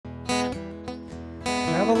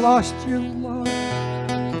Have I lost your love?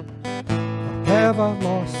 Or have I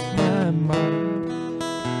lost my mind?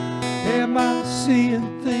 Am I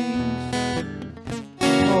seeing things,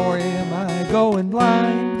 or am I going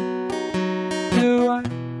blind? Do I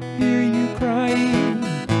hear you crying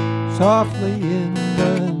softly in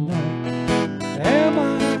the night? Am I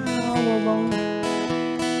all alone,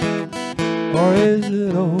 or is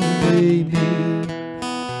it only me?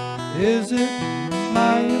 Is it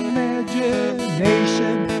my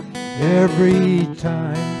imagination every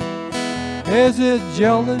time? Is it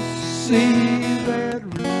jealousy that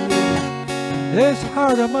rules this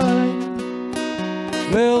heart of mine?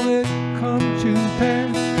 Will it come to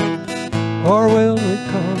pass, or will it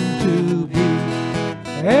come to be?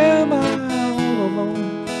 Am I all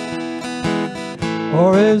alone,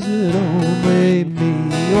 or is it only me?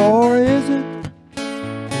 Or is it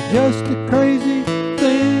just a crazy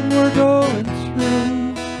thing we're going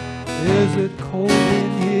through? Is it cold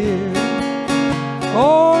in here,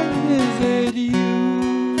 or is it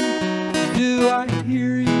you? Do I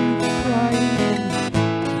hear you crying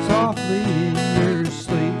softly in your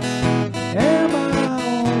sleep? Am I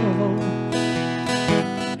all alone,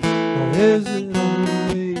 or is it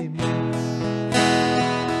only me?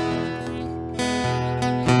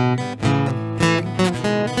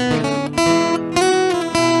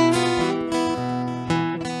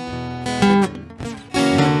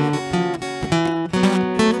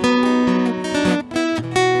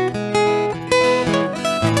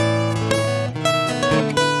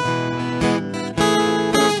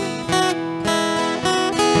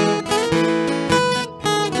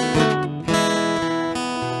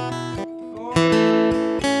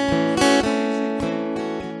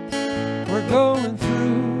 We're going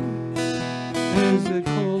through. Is it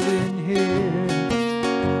cold in here,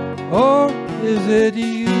 or is it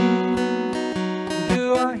you?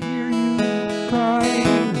 Do I hear you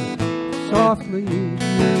crying softly in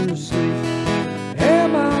your sleep?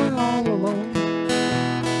 Am I all alone,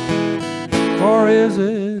 or is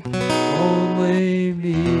it only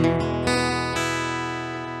me?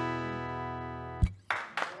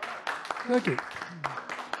 Thank you.